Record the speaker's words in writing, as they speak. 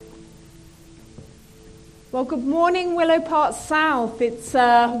Well, good morning, Willow Park South. It's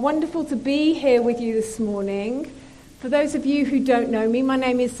wonderful to be here with you this morning. For those of you who don't know me, my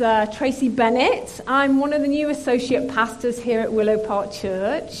name is Tracy Bennett. I'm one of the new associate pastors here at Willow Park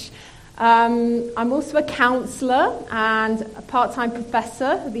Church. I'm also a counsellor and a part-time professor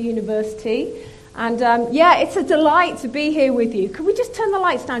at the university. And it's a delight to be here with you. Could we just turn the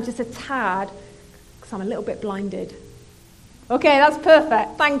lights down just a tad? Because I'm a little bit blinded. Okay, that's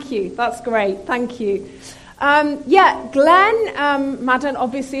perfect. Thank you. That's great. Thank you. Glenn Madden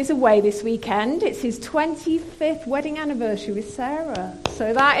obviously is away this weekend. It's his 25th wedding anniversary with Sarah.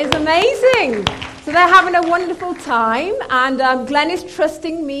 So that is amazing. So they're having a wonderful time. And Glenn is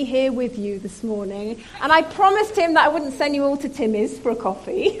trusting me here with you this morning. And I promised him that I wouldn't send you all to Timmy's for a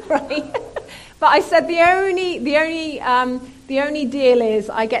coffee, right? But I said the only deal is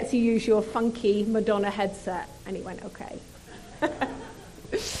I get to use your funky Madonna headset. And he went, okay.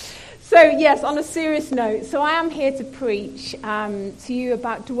 So, yes, on a serious note, so I am here to preach to you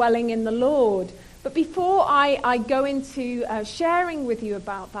about dwelling in the Lord. But before I go into sharing with you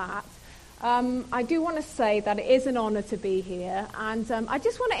about that, I do want to say that it is an honor to be here. And I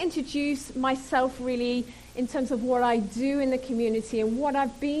just want to introduce myself really in terms of what I do in the community and what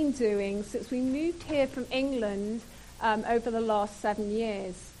I've been doing since we moved here from England over the last 7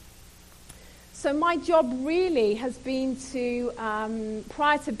 years. So my job really has been to,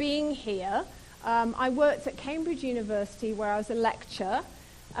 prior to being here, I worked at Cambridge University where I was a lecturer.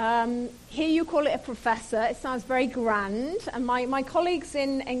 Here you call it a professor. It sounds very grand. And my colleagues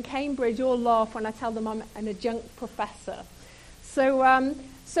in Cambridge all laugh when I tell them I'm an adjunct professor. So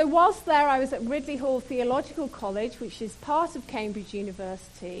whilst there, I was at Ridley Hall Theological College, which is part of Cambridge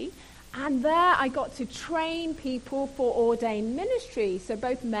University. And there I got to train people for ordained ministry, so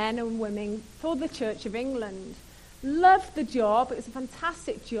both men and women, for the Church of England. Loved the job. It was a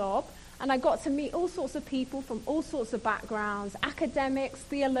fantastic job. And I got to meet all sorts of people from all sorts of backgrounds, academics,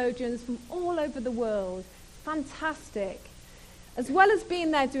 theologians from all over the world. Fantastic. As well as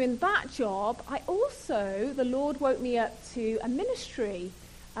being there doing that job, the Lord woke me up to a ministry.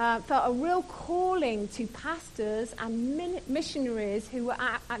 Felt a real calling to pastors and missionaries who were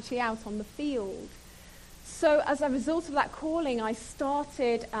actually out on the field. So as a result of that calling, I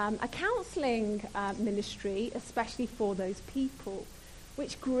started a counselling ministry, especially for those people,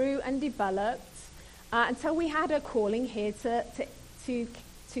 which grew and developed until we had a calling here to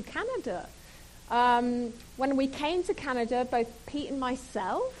Canada. When we came to Canada, both Pete and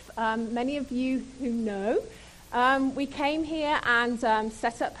myself, many of you who know, we came here and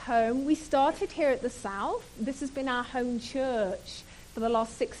set up home. We started here at the South. This has been our home church for the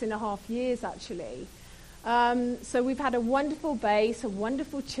last 6.5 years, actually. So we've had a wonderful base, a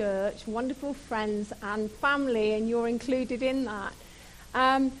wonderful church, wonderful friends and family, and you're included in that.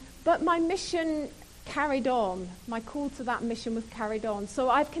 But my mission carried on. My call to that mission was carried on. So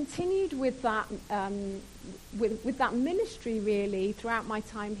I've continued with that, with that ministry, really, throughout my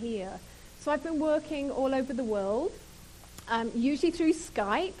time here. So I've been working all over the world, usually through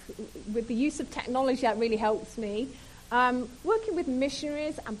Skype. With the use of technology, that really helps me. Working with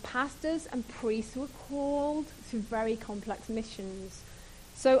missionaries and pastors and priests who are called to very complex missions.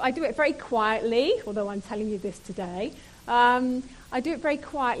 So I do it very quietly, although I'm telling you this today. I do it very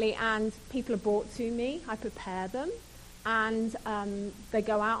quietly, and people are brought to me. I prepare them, and they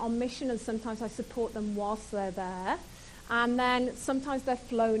go out on mission, and sometimes I support them whilst they're there. And then sometimes they're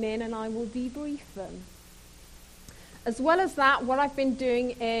flown in and I will debrief them. As well as that, what I've been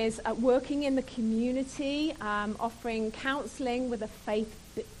doing is working in the community, offering counselling with a faith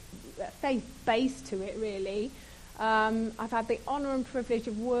base to it, really. I've had the honour and privilege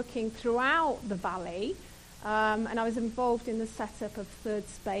of working throughout the valley, and I was involved in the setup of Third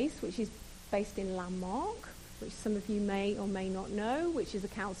Space, which is based in Landmark, which some of you may or may not know, which is a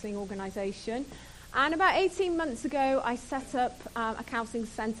counselling organisation. And about 18 months ago, I set up a counselling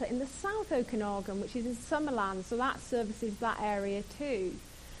centre in the South Okanagan, which is in Summerland, so that services that area too.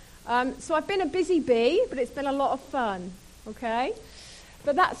 So I've been a busy bee, but it's been a lot of fun, okay?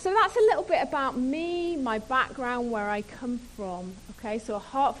 That's a little bit about me, my background, where I come from, okay? So a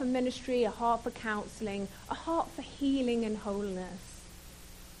heart for ministry, a heart for counselling, a heart for healing and wholeness.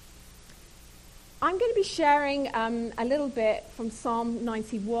 I'm going to be sharing a little bit from Psalm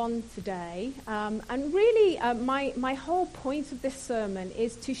 91 today. And really, my whole point of this sermon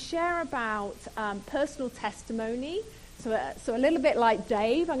is to share about personal testimony. So a little bit like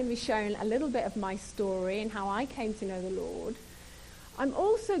Dave, I'm going to be sharing a little bit of my story and how I came to know the Lord. I'm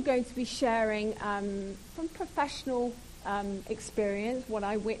also going to be sharing from professional experience what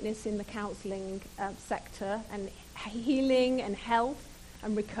I witnessed in the counselling sector and healing and health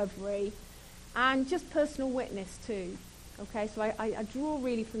and recovery. and just personal witness too. Okay, so I draw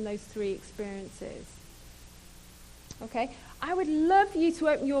really from those three experiences. Okay, I would love you to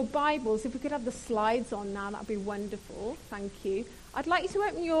open your Bibles. If we could have the slides on now, that would be wonderful. Thank you. I'd like you to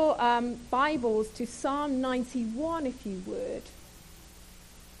open your Bibles to Psalm 91, if you would.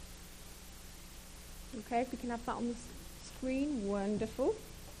 Okay, if we can have that on the screen. Wonderful.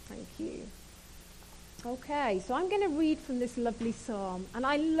 Thank you. Okay, so I'm going to read from this lovely psalm. And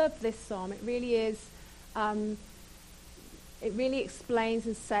I love this psalm. It really is, it really explains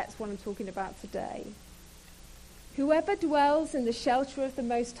and sets what I'm talking about today. Whoever dwells in the shelter of the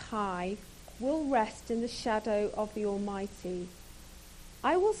Most High will rest in the shadow of the Almighty.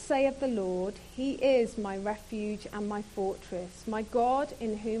 I will say of the Lord, He is my refuge and my fortress, my God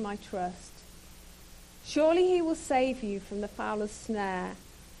in whom I trust. Surely He will save you from the fowler's snare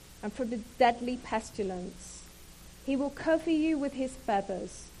and from the deadly pestilence. He will cover you with His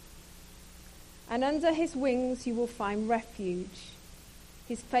feathers, and under His wings you will find refuge.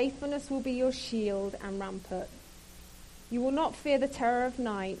 His faithfulness will be your shield and rampart. You will not fear the terror of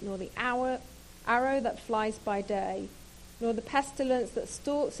night, nor the arrow that flies by day, nor the pestilence that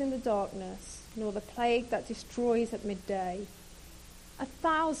stalks in the darkness, nor the plague that destroys at midday.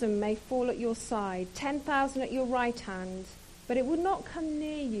 1,000 may fall at your side, 10,000 at your right hand, but it will not come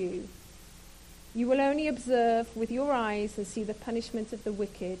near you. You will only observe with your eyes and see the punishment of the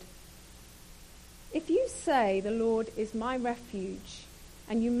wicked. If you say, the Lord is my refuge,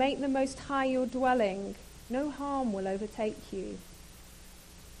 and you make the Most High your dwelling, no harm will overtake you.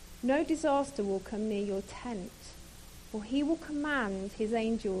 No disaster will come near your tent, for He will command His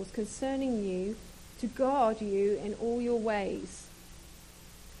angels concerning you to guard you in all your ways.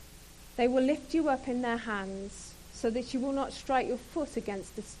 They will lift you up in their hands, so that you will not strike your foot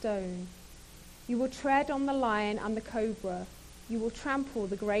against a stone. You will tread on the lion and the cobra. You will trample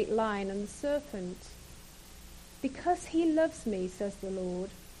the great lion and the serpent. Because He loves me, says the Lord,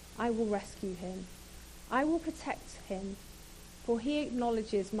 I will rescue Him. I will protect Him, for He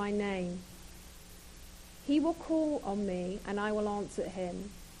acknowledges my name. He will call on me, and I will answer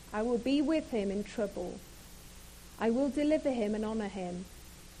Him. I will be with Him in trouble. I will deliver Him and honor Him.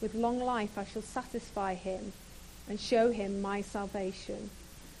 With long life I shall satisfy Him and show Him my salvation.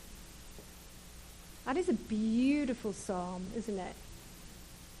 That is a beautiful psalm, isn't it?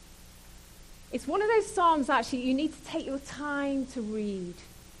 It's one of those psalms, actually, you need to take your time to read,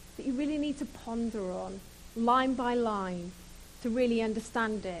 that you really need to ponder on, line by line, to really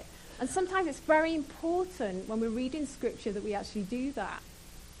understand it. And sometimes it's very important when we're reading Scripture that we actually do that.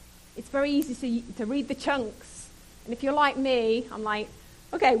 It's very easy to read the chunks. And if you're like me, I'm like,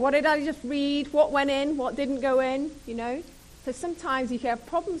 okay, what did I just read? What went in? What didn't go in? You know? So sometimes if you have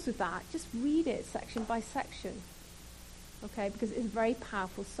problems with that, just read it section by section. Okay? Because it's a very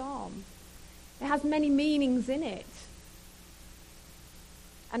powerful psalm. It has many meanings in it.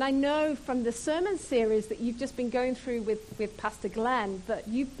 And I know from the sermon series that you've just been going through with Pastor Glenn that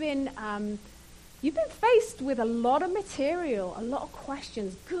you've been faced with a lot of material, a lot of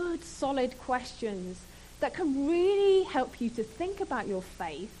questions, good, solid questions that can really help you to think about your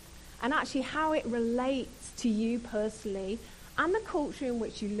faith and actually how it relates to you personally and the culture in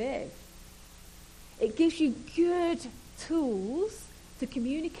which you live. It gives you good tools to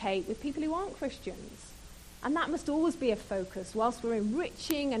communicate with people who aren't Christians. And that must always be a focus. Whilst we're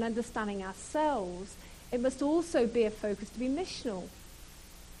enriching and understanding ourselves, it must also be a focus to be missional,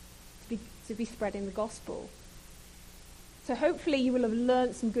 to be spreading the gospel. So hopefully you will have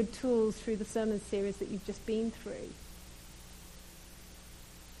learnt some good tools through the sermon series that you've just been through.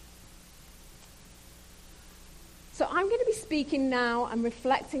 So I'm going to be speaking now and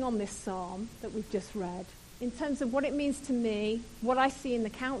reflecting on this psalm that we've just read in terms of what it means to me, what I see in the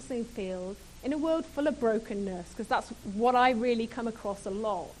counselling field, in a world full of brokenness, because that's what I really come across a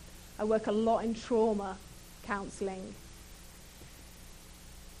lot. I work a lot in trauma counselling.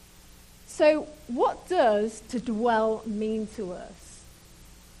 So what does to dwell mean to us?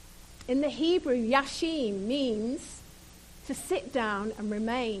 In the Hebrew, yashim means to sit down and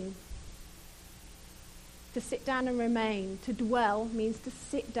remain. To sit down and remain. To dwell means to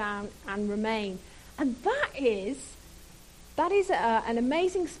sit down and remain. And that is an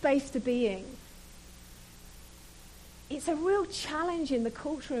amazing space to be in. It's a real challenge in the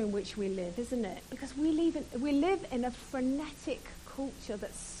culture in which we live, isn't it? Because we live in a frenetic culture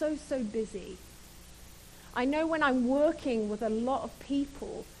that's so busy. I know when I'm working with a lot of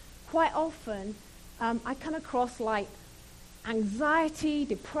people, quite often I come across like anxiety,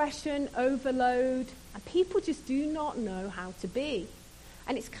 depression, overload, and people just do not know how to be.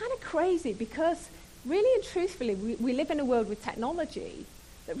 And it's kind of crazy because really and truthfully, we live in a world with technology,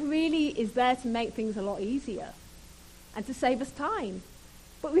 that really is there to make things a lot easier and to save us time.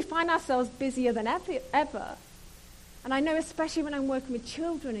 But we find ourselves busier than ever. And I know, especially when I'm working with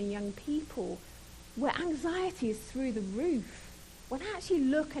children and young people, where anxiety is through the roof. When I actually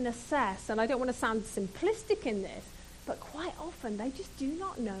look and assess, and I don't want to sound simplistic in this, but quite often they just do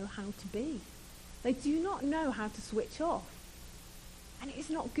not know how to be. They do not know how to switch off. And it is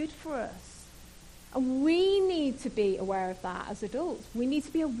not good for us. And we need to be aware of that as adults. We need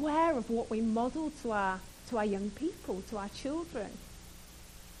to be aware of what we model to our young people, to our children.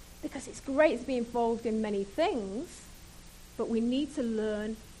 Because it's great to be involved in many things, but we need to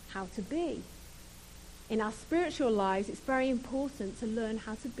learn how to be. In our spiritual lives, it's very important to learn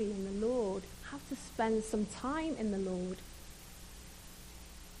how to be in the Lord, how to spend some time in the Lord.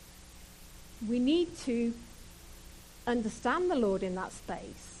 We need to understand the Lord in that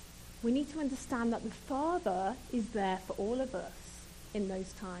space. We need to understand that the Father is there for all of us in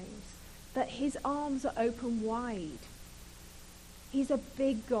those times, that his arms are open wide. He's a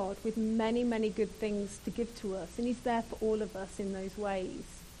big God with many, many good things to give to us, and he's there for all of us in those ways.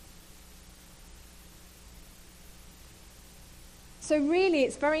 So really,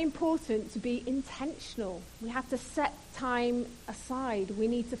 it's very important to be intentional. We have to set time aside. We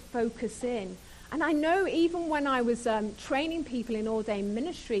need to focus in. And I know even when I was training people in ordained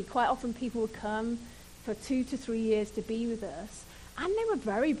ministry, quite often people would come for 2 to 3 years to be with us. And they were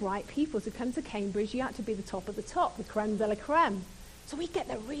very bright people. To come to Cambridge, you had to be the top of the top, the creme de la creme. So we get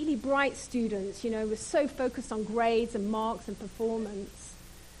the really bright students, we're so focused on grades and marks and performance.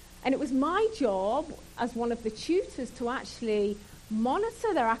 And it was my job as one of the tutors to actually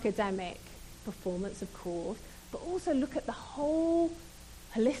monitor their academic performance, of course, but also look at the whole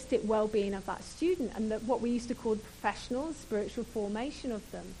holistic well-being of that student and what we used to call the professional and spiritual formation of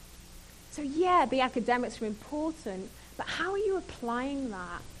them. So yeah, the academics are important, but how are you applying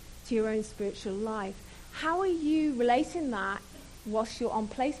that to your own spiritual life? How are you relating that whilst you're on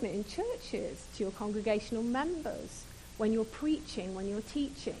placement in churches, to your congregational members, when you're preaching, when you're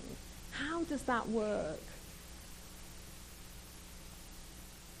teaching? How does that work?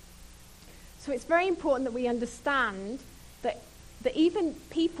 So it's very important that we understand that even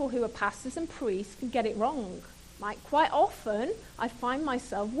people who are pastors and priests can get it wrong. Like quite often, I find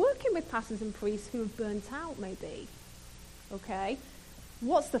myself working with pastors and priests who have burnt out, maybe. Okay?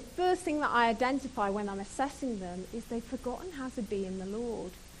 What's the first thing that I identify when I'm assessing them is they've forgotten how to be in the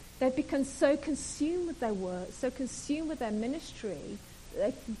Lord. They've become so consumed with their work, so consumed with their ministry, that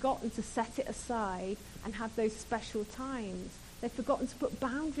they've forgotten to set it aside and have those special times. They've forgotten to put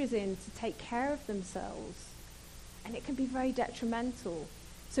boundaries in to take care of themselves. And it can be very detrimental.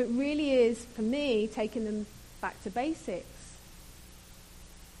 So it really is, for me, taking them back to basics.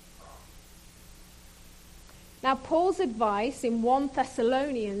 Now, Paul's advice in 1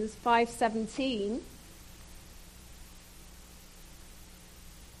 Thessalonians 5:17,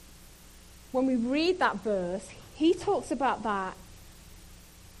 when we read that verse, he talks about that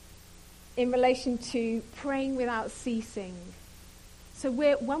in relation to praying without ceasing. So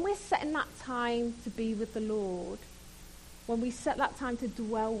when we're setting that time to be with the Lord, when we set that time to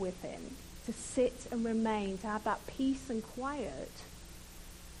dwell with him, to sit and remain, to have that peace and quiet,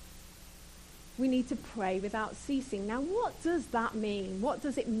 we need to pray without ceasing. Now, what does that mean? What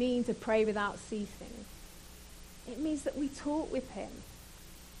does it mean to pray without ceasing? It means that we talk with him.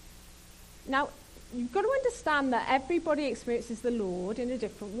 Now, you've got to understand that everybody experiences the Lord in a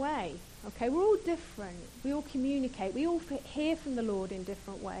different way. Okay, we're all different. We all communicate. We all hear from the Lord in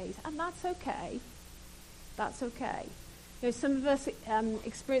different ways. And that's okay. That's okay. Some of us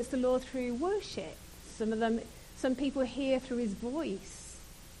experience the Lord through worship. Some people hear through his voice.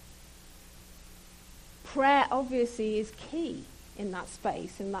 Prayer, obviously, is key in that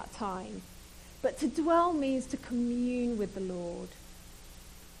space, in that time. But to dwell means to commune with the Lord.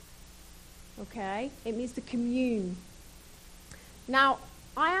 Okay? It means to commune. Now,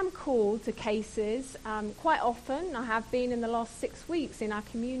 I am called to cases quite often. I have been in the last 6 weeks in our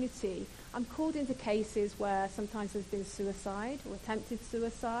community. I'm called into cases where sometimes there's been suicide or attempted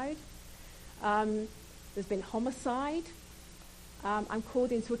suicide. There's been homicide. I'm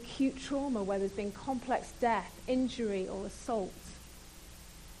called into acute trauma where there's been complex death, injury, or assault.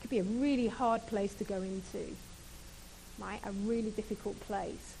 It could be a really hard place to go into, right? A really difficult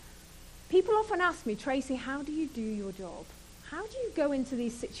place. People often ask me, Tracy, how do you do your job? How do you go into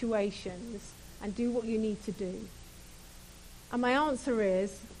these situations and do what you need to do? And my answer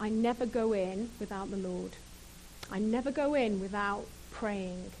is, I never go in without the Lord. I never go in without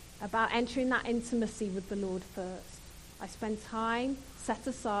praying, about entering that intimacy with the Lord first. I spend time set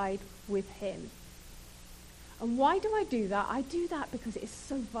aside with him. And why do I do that? I do that because it is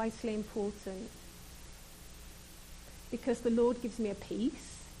so vitally important. Because the Lord gives me a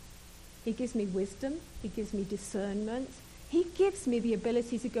peace. He gives me wisdom. He gives me discernment. He gives me the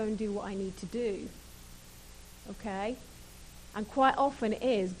ability to go and do what I need to do. Okay? And quite often it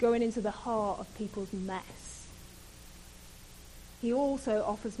is going into the heart of people's mess. He also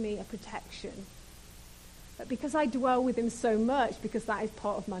offers me a protection. But because I dwell with him so much, because that is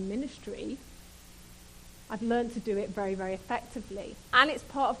part of my ministry, I've learned to do it very, very effectively. And it's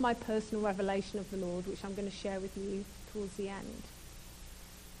part of my personal revelation of the Lord, which I'm going to share with you towards the end.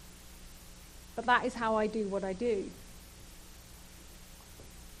 But that is how I do what I do.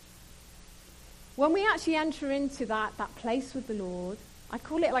 When we actually enter into that place with the Lord, I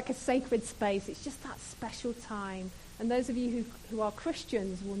call it like a sacred space. It's just that special time. And those of you who are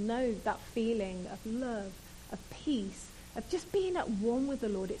Christians will know that feeling of love, of peace, of just being at one with the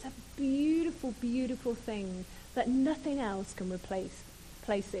Lord. It's a beautiful, beautiful thing that nothing else can replace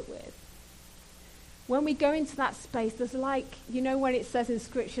it with. When we go into that space, there's like, you know when it says in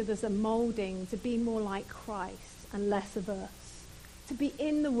Scripture there's a molding to be more like Christ and less of us. To be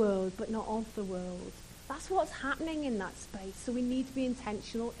in the world but not of the world. That's what's happening in that space. So we need to be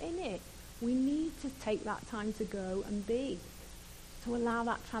intentional in it. We need to take that time to go and be. To allow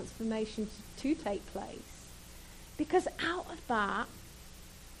that transformation to take place. Because out of that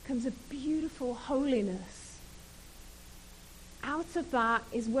comes a beautiful holiness. Out of that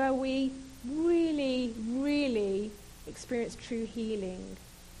is where we really, really experience true healing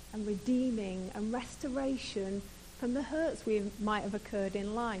and redeeming and restoration from the hurts we might have occurred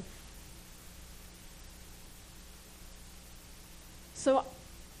in life. So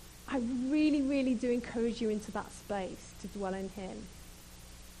I really, really do encourage you into that space to dwell in him.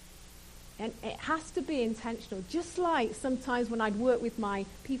 And it has to be intentional. Just like sometimes when I'd work with my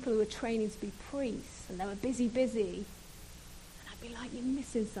people who were training to be priests and they were busy, and I'd be like, you're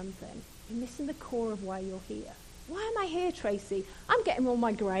missing something. You're missing the core of why you're here. Why am I here, Tracy? I'm getting all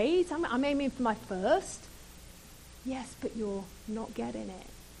my grades. I'm aiming for my first. Yes, but you're not getting it.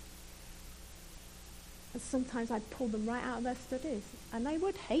 And sometimes I'd pull them right out of their studies. And they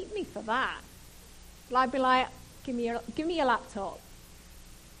would hate me for that. I'd be like, give me your laptop.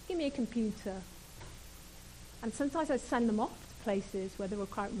 Give me a computer. And sometimes I'd send them off to places where they were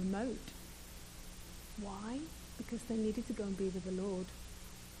quite remote. Why? Because they needed to go and be with the Lord.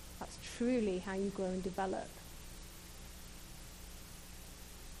 That's truly how you grow and develop.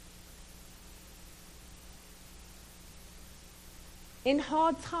 In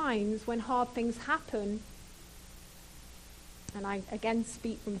hard times, when hard things happen, and I again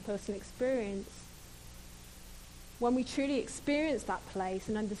speak from personal experience, when we truly experience that place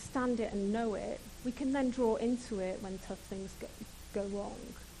and understand it and know it, we can then draw into it when tough things go wrong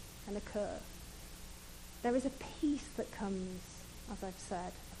and occur. There is a peace that comes, as I've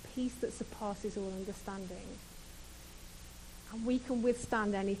said, a peace that surpasses all understanding. And we can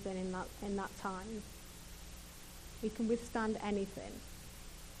withstand anything in that time. We can withstand anything.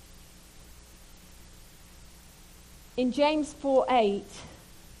 In James 4:8,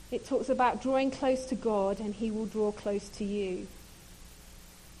 it talks about drawing close to God and he will draw close to you.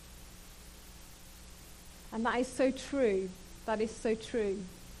 And that is so true. That is so true.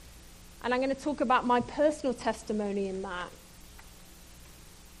 And I'm going to talk about my personal testimony in that.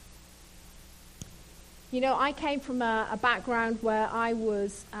 You know, I came from a background where I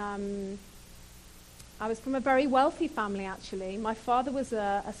was from a very wealthy family, actually. My father was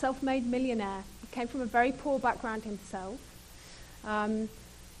a self-made millionaire. He came from a very poor background himself.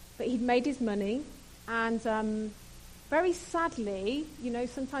 But he'd made his money. And very sadly, you know,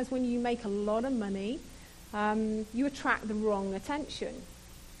 sometimes when you make a lot of money, you attract the wrong attention.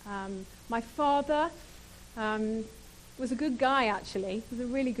 My father was a good guy, actually. He was a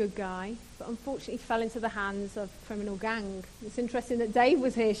really good guy. But unfortunately fell into the hands of a criminal gang. It's interesting that Dave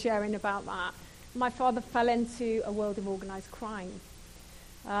was here sharing about that. My father fell into a world of organised crime.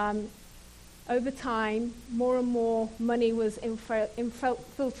 Over time, more and more money was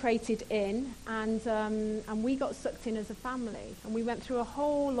infiltrated in, and we got sucked in as a family. And we went through a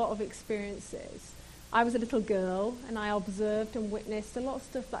whole lot of experiences. I was a little girl, and I observed and witnessed a lot of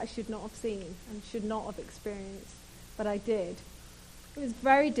stuff that I should not have seen and should not have experienced, but I did. It was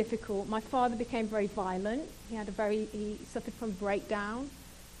very difficult. My father became very violent. He suffered from breakdown.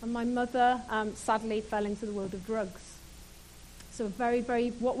 And my mother, sadly, fell into the world of drugs. So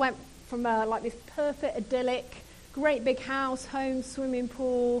what went from like this perfect, idyllic, great big house, home, swimming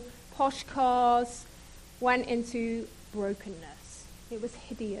pool, posh cars, went into brokenness. It was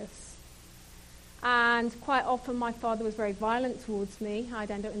hideous. And quite often my father was very violent towards me. I'd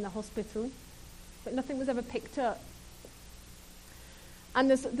end up in the hospital. but nothing was ever picked up. And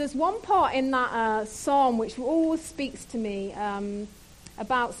there's one part in that psalm which always speaks to me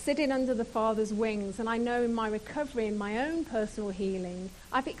about sitting under the Father's wings. And I know in my recovery, in my own personal healing,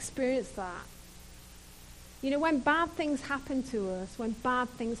 I've experienced that. You know, when bad things happen to us, when bad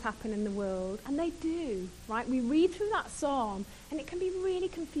things happen in the world, and they do, right? We read through that psalm, and it can be really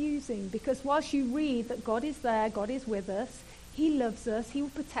confusing, because whilst you read that God is there, God is with us, he loves us, he will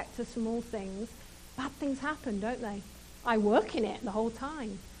protect us from all things, bad things happen, don't they? I work in it the whole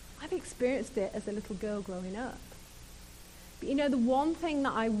time. I've experienced it as a little girl growing up. But you know, the one thing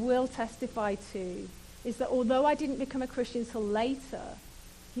that I will testify to is that although I didn't become a Christian until later,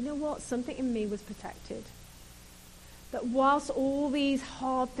 you know what? Something in me was protected. That whilst all these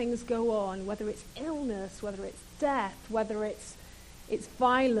hard things go on, whether it's illness, whether it's death, whether it's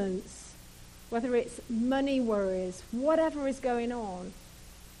violence, whether it's money worries, whatever is going on,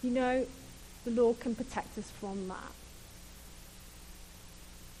 you know, the Lord can protect us from that.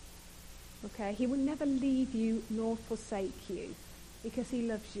 Okay? He will never leave you nor forsake you because he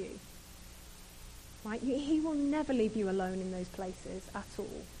loves you. Right? He will never leave you alone in those places at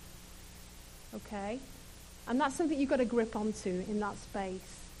all. Okay? And that's something you've got to grip onto in that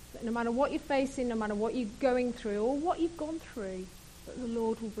space. That no matter what you're facing, no matter what you're going through or what you've gone through, that the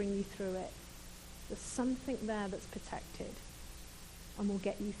Lord will bring you through it. There's something there that's protected and will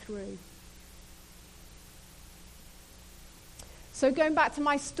get you through. So going back to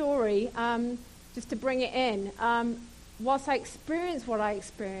my story, just to bring it in, whilst I experienced what I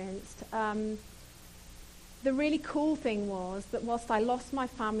experienced, the really cool thing was that whilst I lost my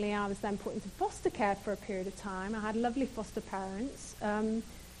family, I was then put into foster care for a period of time. I had lovely foster parents, and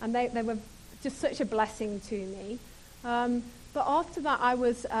they were just such a blessing to me. But after that,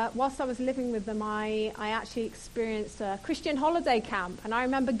 whilst I was living with them, I actually experienced a Christian holiday camp. And I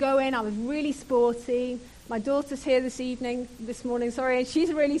remember going, I was really sporty. My daughter's here this morning, and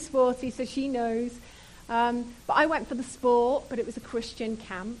she's really sporty, so she knows. But I went for the sport, but it was a Christian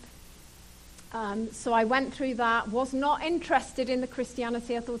camp. So I went through that, was not interested in the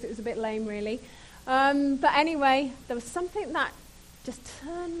Christianity. I thought it was a bit lame, really. But anyway, there was something that just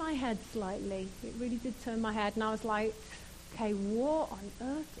turned my head slightly. It really did turn my head. And I was like, okay, what on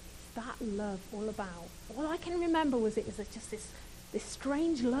earth is that love all about? All I can remember was it was just this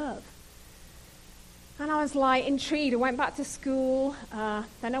strange love. And I was like intrigued. I went back to school.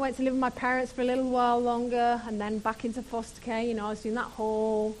 Then I went to live with my parents for a little while longer. And then back into foster care. You know, I was doing that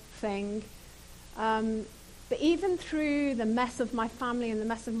whole thing. But even through the mess of my family and the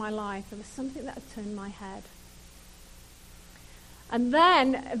mess of my life, there was something that had turned my head. And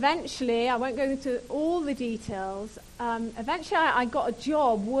then eventually, I won't go into all the details, eventually I got a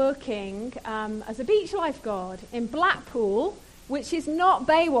job working as a beach lifeguard in Blackpool, which is not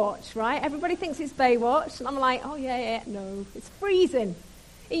Baywatch, right? Everybody thinks it's Baywatch, and I'm like, oh yeah, no, it's freezing.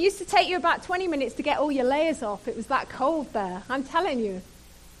 It used to take you about 20 minutes to get all your layers off. It was that cold there, I'm telling you,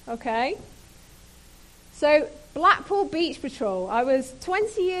 okay? So, Blackpool Beach Patrol. I was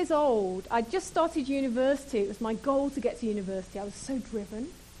 20 years old. I just started university. It was my goal to get to university. I was so driven,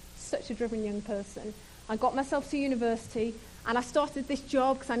 such a driven young person. I got myself to university, and I started this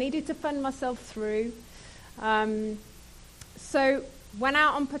job because I needed to fund myself through. So, went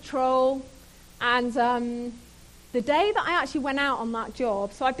out on patrol, and the day that I actually went out on that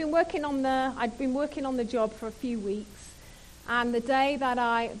job, so I'd been working on the job for a few weeks, and the day that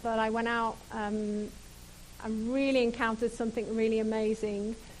I went out, I really encountered something really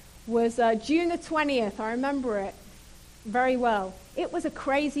amazing, was June the 20th. I remember it very well. It was a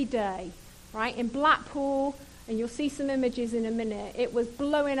crazy day, right? In Blackpool, and you'll see some images in a minute, it was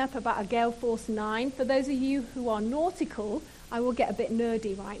blowing up about a gale force 9. For those of you who are nautical, I will get a bit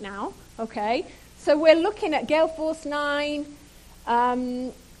nerdy right now, okay? So we're looking at gale force 9.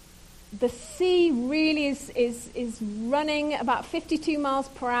 The sea really is running about 52 miles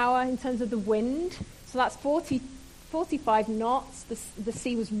per hour in terms of the wind. So that's 45 knots. The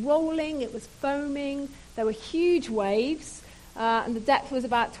sea was rolling, it was foaming, there were huge waves, and the depth was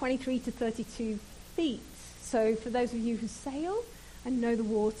about 23 to 32 feet. So for those of you who sail and know the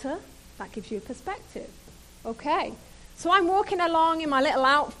water, that gives you a perspective. Okay, so I'm walking along in my little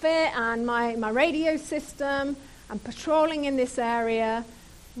outfit and my radio system. I'm patrolling in this area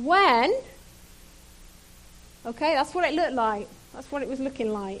when, okay, that's what it looked like. That's what it was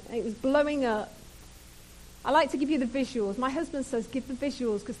looking like. It was blowing up. I like to give you the visuals. My husband says, give the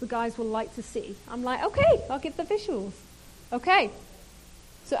visuals because the guys will like to see. I'm like, okay, I'll give the visuals. Okay.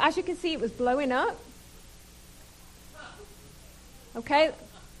 So as you can see, it was blowing up. Okay.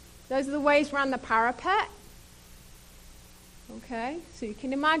 Those are the waves around the parapet. Okay. So you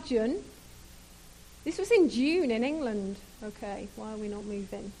can imagine This was in June in England. Okay, why are we not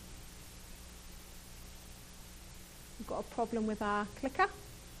moving? We've got a problem with our clicker.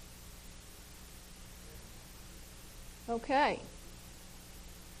 Okay.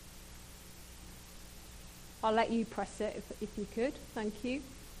 I'll let you press it if you could. Thank you.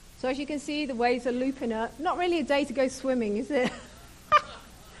 So as you can see, the waves are looping up. Not really a day to go swimming, is it?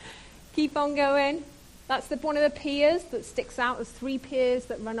 Keep on going. That's one of the piers that sticks out. There's 3 piers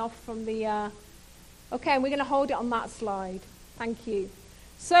that run off from the... Okay, and we're going to hold it on that slide. Thank you.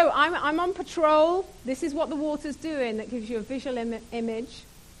 So I'm on patrol. This is what the water's doing. That gives you a visual image.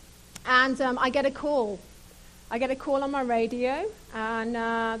 And I get a call. I get a call on my radio, and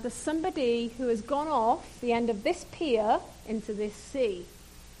there's somebody who has gone off the end of this pier into this sea.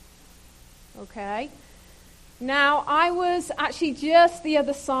 Okay. Now, I was actually just the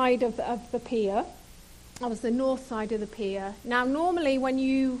other side of the pier. I was the north side of the pier. Now, normally when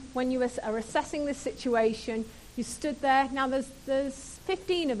you are assessing this situation, you stood there. Now, there's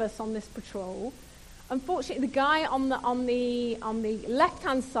 15 of us on this patrol. Unfortunately, the guy on the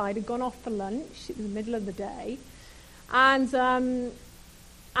left-hand side had gone off for lunch. It was the middle of the day, and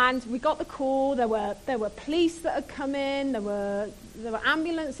we got the call. There were police that had come in. There were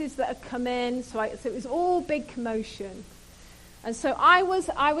ambulances that had come in. So it was all big commotion. And so I was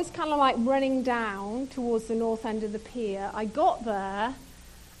kind of like running down towards the north end of the pier. I got there,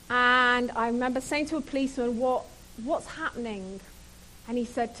 and I remember saying to a policeman, "What's happening?" And he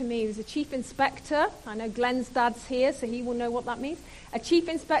said to me, he was a chief inspector. I know Glenn's dad's here, so he will know what that means. A chief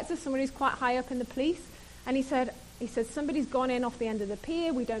inspector, someone who's quite high up in the police. And he said, somebody's gone in off the end of the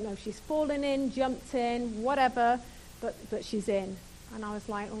pier. We don't know if she's fallen in, jumped in, whatever, but she's in. And I was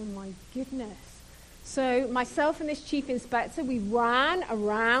like, oh my goodness. So myself and this chief inspector, we ran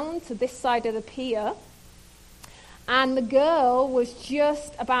around to this side of the pier, and the girl was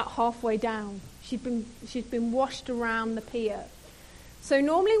just about halfway down. She'd been washed around the pier. So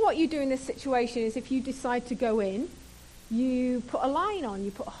normally what you do in this situation is if you decide to go in, you put a line on, you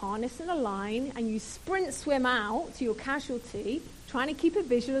put a harness and a line, and you sprint swim out to your casualty, trying to keep it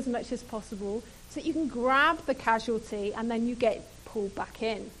visual as much as possible so that you can grab the casualty and then you get pulled back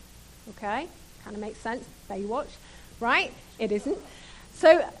in. Okay? Kind of makes sense. Baywatch. Right? It isn't.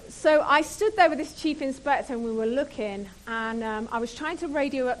 So I stood there with this chief inspector and we were looking, and I was trying to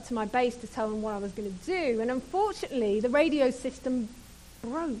radio up to my base to tell them what I was going to do, and unfortunately the radio system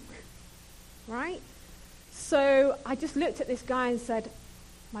broke. Right? So I just looked at this guy and said,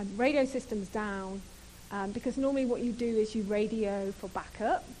 my radio system's down, because normally what you do is you radio for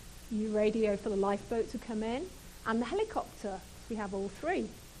backup, you radio for the lifeboat to come in, and the helicopter. We have all 3.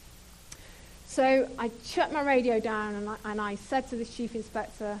 So I shut my radio down and I said to the chief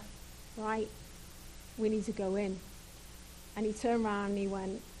inspector, right, we need to go in. And he turned around and he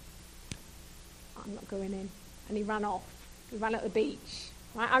went, I'm not going in. And he ran off. He ran at the beach.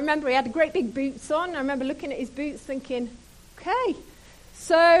 Right? I remember he had great big boots on. I remember looking at his boots thinking, okay.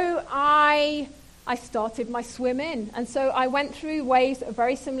 So I started my swim in. And so I went through waves that are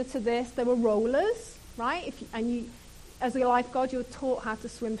very similar to this. There were rollers, right? As a lifeguard, you're taught how to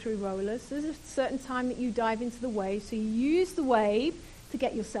swim through rollers. There's a certain time that you dive into the wave, so you use the wave to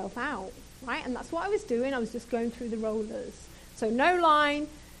get yourself out, right? And that's what I was doing. I was just going through the rollers. So no line,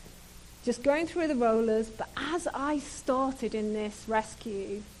 just going through the rollers. But as I started in this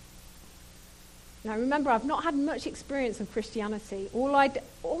rescue, now remember, I've not had much experience of Christianity. All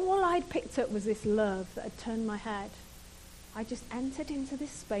I'd picked up was this love that had turned my head. I just entered into this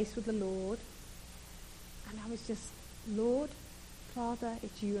space with the Lord, and I was just, Lord, Father,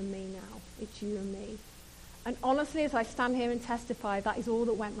 it's you and me now. It's you and me. And honestly, as I stand here and testify, that is all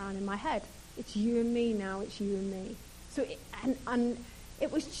that went round in my head. It's you and me now. It's you and me. So,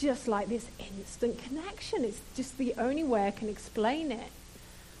 it was just like this instant connection. It's just the only way I can explain it.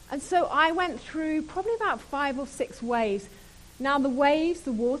 And so I went through probably about 5 or 6 waves. Now the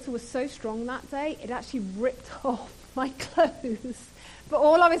water was so strong that day, it actually ripped off my clothes. But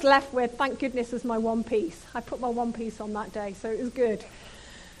all I was left with, thank goodness, was my one piece. I put my one piece on that day, so it was good.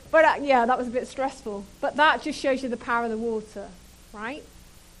 But that was a bit stressful. But that just shows you the power of the water, right?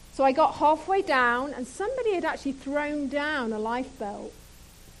 So I got halfway down, and somebody had actually thrown down a lifebelt.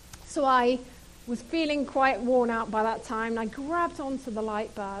 So I was feeling quite worn out by that time, and I grabbed onto the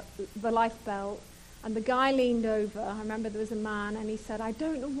lifebelt, and the guy leaned over. I remember there was a man, and he said, I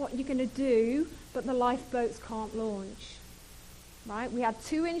don't know what you're going to do, but the lifeboats can't launch. Right? We had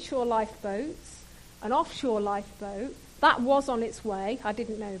 2 inshore lifeboats, an offshore lifeboat. That was on its way. I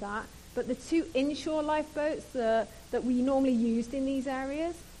didn't know that. But the 2 inshore lifeboats that we normally used in these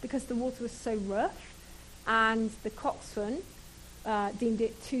areas, because the water was so rough, and the coxswain deemed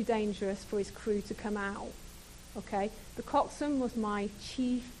it too dangerous for his crew to come out. Okay, the coxswain was my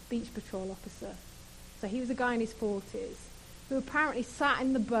chief beach patrol officer. So he was a guy in his 40s who apparently sat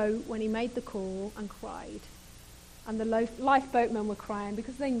in the boat when he made the call and cried. And the lifeboatmen were crying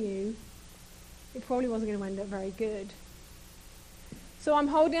because they knew it probably wasn't going to end up very good. So I'm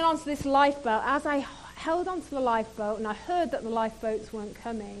holding on to this lifeboat. As I held onto the lifeboat and I heard that the lifeboats weren't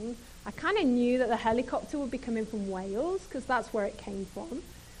coming, I kind of knew that the helicopter would be coming from Wales because that's where it came from.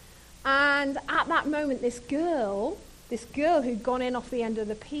 And at that moment, this girl who'd gone in off the end of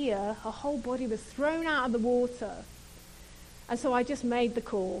the pier, her whole body was thrown out of the water. And so I just made the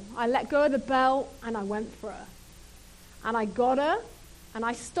call. I let go of the belt and I went for her. And I got her and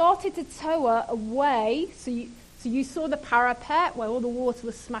I started to tow her away. So you saw the parapet where all the water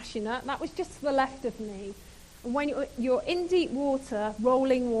was smashing up. That was just to the left of me. And when you're in deep water,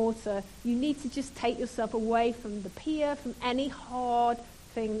 rolling water, you need to just take yourself away from the pier, from any hard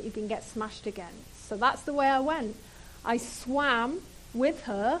thing that you can get smashed against. So that's the way I went. I swam with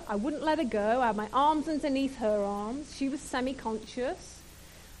her. I wouldn't let her go. I had my arms underneath her arms. She was semi-conscious,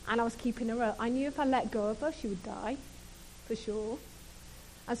 and I was keeping her up. I knew if I let go of her, she would die, for sure.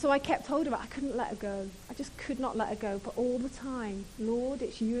 And so I kept hold of her. I couldn't let her go. I just could not let her go. But all the time, Lord,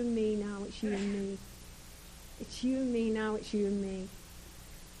 it's you and me now. It's you and me. It's you and me now. It's you and me.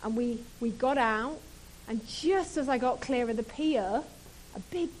 And we got out, and just as I got clear of the pier, a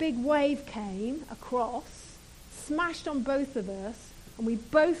big wave came across, smashed on both of us, and we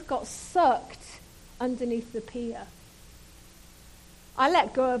both got sucked underneath the pier. I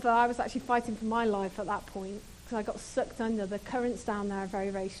let go of her. I was actually fighting for my life at that point because I got sucked under. The currents down there are very,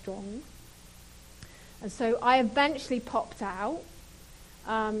 very strong. And so I eventually popped out,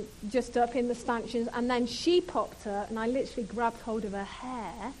 just up in the stanchions, and then she popped her, and I literally grabbed hold of her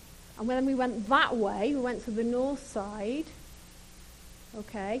hair. And when we went that way, we went to the north side,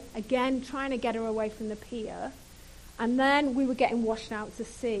 okay, again trying to get her away from the pier, and then we were getting washed out to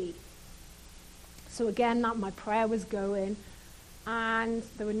sea. So again, that my prayer was going, and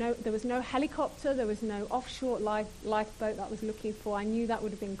there was no helicopter, there was no offshore lifeboat that I was looking for. I knew that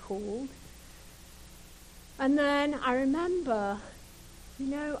would have been called. And then I remember,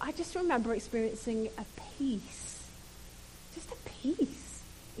 I just remember experiencing a peace, just a peace.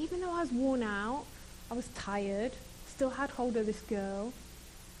 Even though I was worn out, I was tired, still had hold of this girl.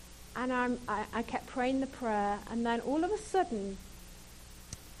 And I kept praying the prayer, and then all of a sudden,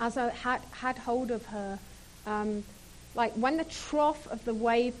 as I had hold of her, like when the trough of the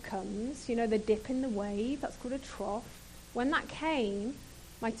wave comes, the dip in the wave, that's called a trough. When that came,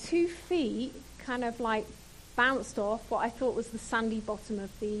 my 2 feet kind of like bounced off what I thought was the sandy bottom of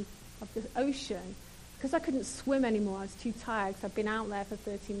the ocean. Because I couldn't swim anymore, I was too tired because I'd been out there for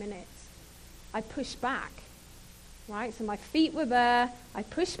 30 minutes. I pushed back. Right, so my feet were there, I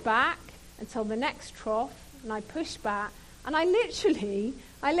pushed back until the next trough, and I pushed back, and I literally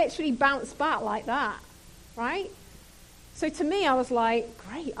bounced back like that, right? So to me, I was like,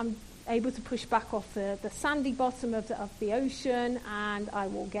 great, I'm able to push back off the sandy bottom of the ocean, and I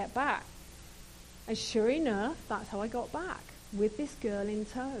will get back. And sure enough, that's how I got back, with this girl in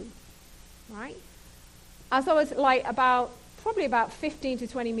tow, right? As I was probably about 15 to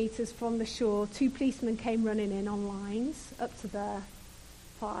 20 meters from the shore, 2 policemen came running in on lines up to their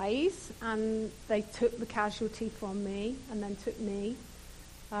thighs, and they took the casualty from me and then took me.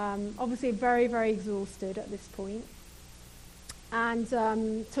 Obviously very, very exhausted at this point. And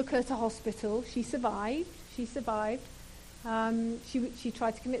took her to hospital. She survived. She tried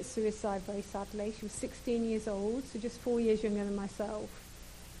to commit suicide, very sadly. She was 16 years old, so just 4 years younger than myself.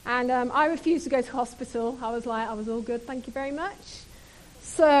 And I refused to go to hospital. I was all good, thank you very much.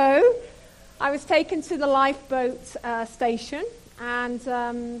 So I was taken to the lifeboat station and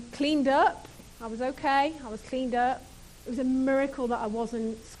cleaned up. I was okay. I was cleaned up. It was a miracle that I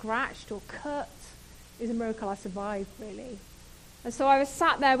wasn't scratched or cut. It was a miracle I survived, really. And so I was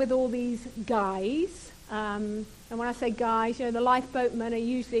sat there with all these guys. And when I say guys, the lifeboatmen are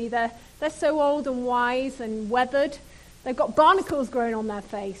usually, they're so old and wise and weathered. They've got barnacles growing on their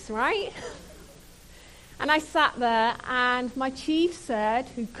face, right? And I sat there, and my chief said,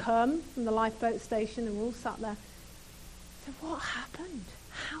 who'd come from the lifeboat station, and we all sat there, said, what happened?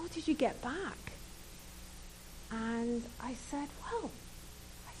 How did you get back? And I said,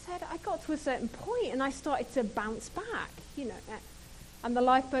 I got to a certain point, and I started to bounce back, And the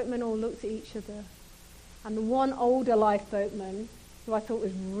lifeboatmen all looked at each other. And the one older lifeboatman, who I thought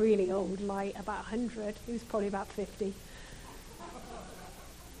was really old, like about 100, he was probably about 50,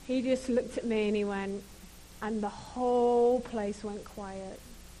 he just looked at me and he went, and the whole place went quiet.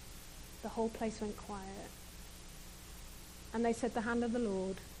 The whole place went quiet. And they said, the hand of the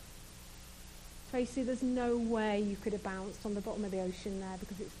Lord. Tracy, there's no way you could have bounced on the bottom of the ocean there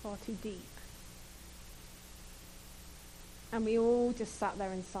because it's far too deep. And we all just sat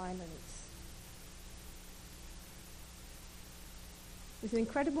there in silence. It was an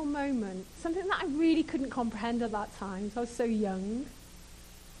incredible moment, something that I really couldn't comprehend at that time because I was so young.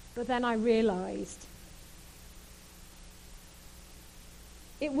 But then I realized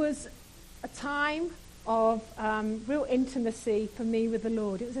it was a time of real intimacy for me with the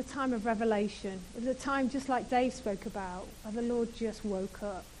Lord. It was a time of revelation. It was a time just like Dave spoke about, where the Lord just woke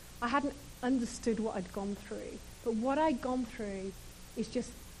up. I hadn't understood what I'd gone through, but what I'd gone through is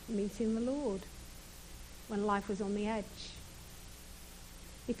just meeting the Lord when life was on the edge.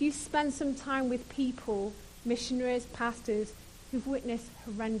 If you spend some time with people, missionaries, pastors, who've witnessed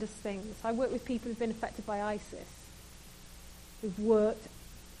horrendous things. I work with people who've been affected by ISIS, who've worked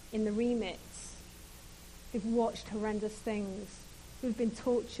in the remits, who've watched horrendous things, who've been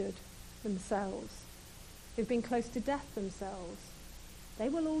tortured themselves, who've been close to death themselves. They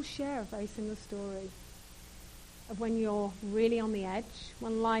will all share a very similar story of when you're really on the edge,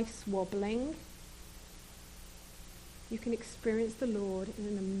 when life's wobbling, you can experience the Lord in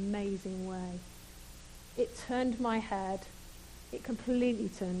an amazing way. It turned my head. It completely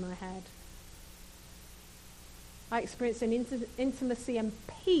turned my head. I experienced an intimacy and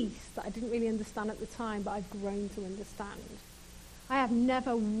peace that I didn't really understand at the time, but I've grown to understand. I have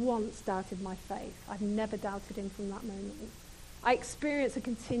never once doubted my faith. I've never doubted him from that moment. I experience a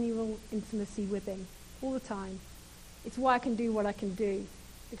continual intimacy with him all the time. It's why I can do what I can do,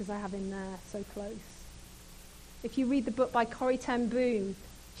 because I have him there so close. If you read the book by Corrie ten Boom,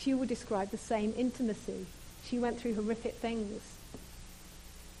 she will describe the same intimacy. She went through horrific things.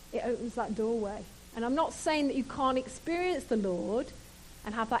 It opens that doorway. And I'm not saying that you can't experience the Lord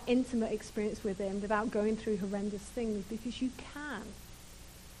and have that intimate experience with him without going through horrendous things, because you can.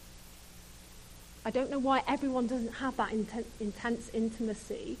 I don't know why everyone doesn't have that intense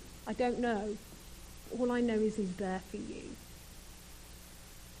intimacy. I don't know. All I know is he's there for you.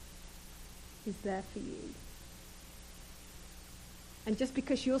 He's there for you. And just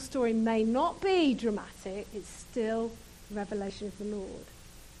because your story may not be dramatic, it's still revelation of the Lord.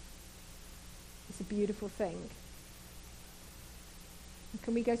 It's a beautiful thing.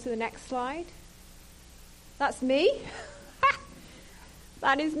 Can we go to the next slide? That's me.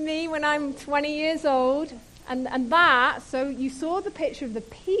 That is me when I'm 20 years old. And that, so you saw the picture of the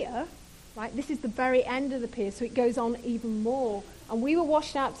pier, right? This is the very end of the pier, so it goes on even more. And we were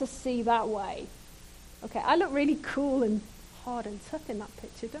washed out to sea that way. Okay, I look really cool and hard and tough in that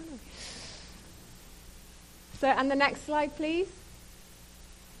picture, don't I? So, and the next slide, please.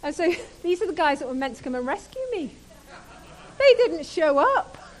 And so these are the guys that were meant to come and rescue me. They didn't show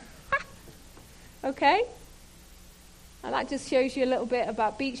up. Okay? And that just shows you a little bit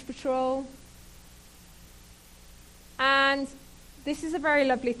about Beach Patrol. And this is a very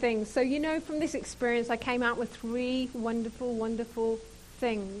lovely thing. So, you know, from this experience, I came out with 3 wonderful, wonderful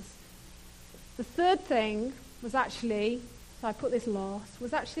things. The third thing was actually, so I put this last,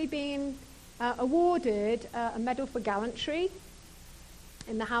 was actually being awarded a Medal for Gallantry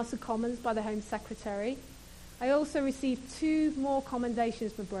in the House of Commons by the Home Secretary. I also received 2 more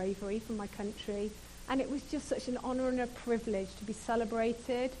commendations for bravery from my country, and it was just such an honour and a privilege to be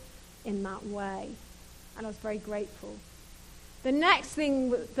celebrated in that way, and I was very grateful. The next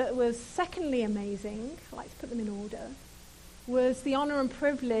thing that was secondly amazing, I like to put them in order, was the honour and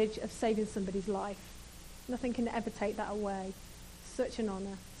privilege of saving somebody's life. Nothing can ever take that away. Such an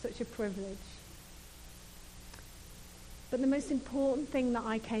honour, such a privilege. But the most important thing that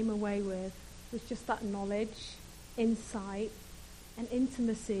I came away with was just that knowledge, insight, and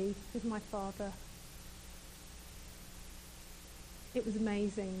intimacy with my Father. It was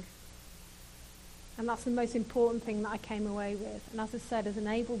amazing. And that's the most important thing that I came away with. And as I said, has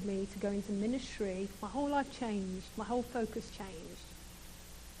enabled me to go into ministry. My whole life changed. My whole focus changed.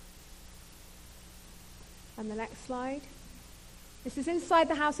 And the next slide. This is inside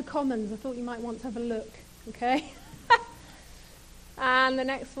the House of Commons. I thought you might want to have a look. Okay? And the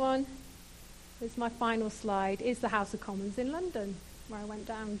next one is my final slide, is the House of Commons in London, where I went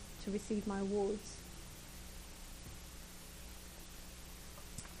down to receive my awards.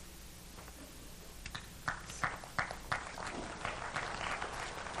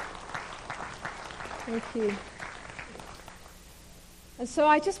 Thank you. And so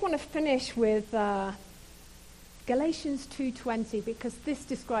I just want to finish with Galatians 2:20, because this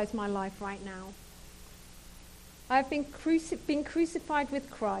describes my life right now. I have been crucified with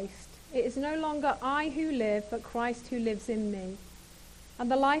Christ. It is no longer I who live, but Christ who lives in me. And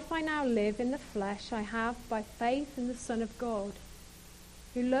the life I now live in the flesh I have by faith in the Son of God,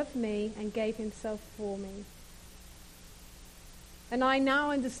 who loved me and gave himself for me. And I now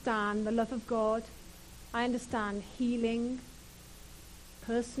understand the love of God. I understand healing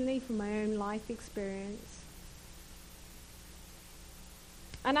personally from my own life experience.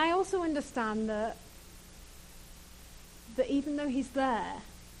 And I also understand that even though he's there,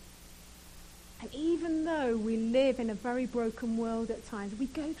 and even though we live in a very broken world at times, we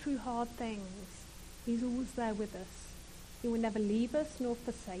go through hard things, he's always there with us. He will never leave us nor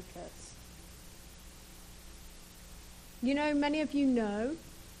forsake us. You know, many of you know,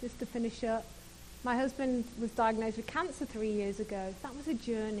 just to finish up, my husband was diagnosed with cancer 3 years ago. That was a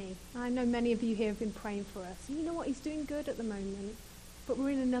journey. I know many of you here have been praying for us. You know what? He's doing good at the moment. But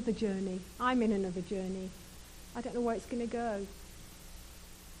we're in another journey. I'm in another journey. I don't know where it's going to go.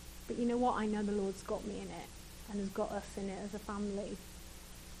 But you know what? I know the Lord's got me in it and has got us in it as a family.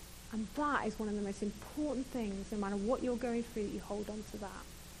 And that is one of the most important things, no matter what you're going through, that you hold on to that.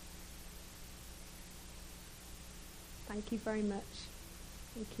 Thank you very much.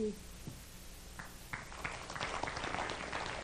 Thank you.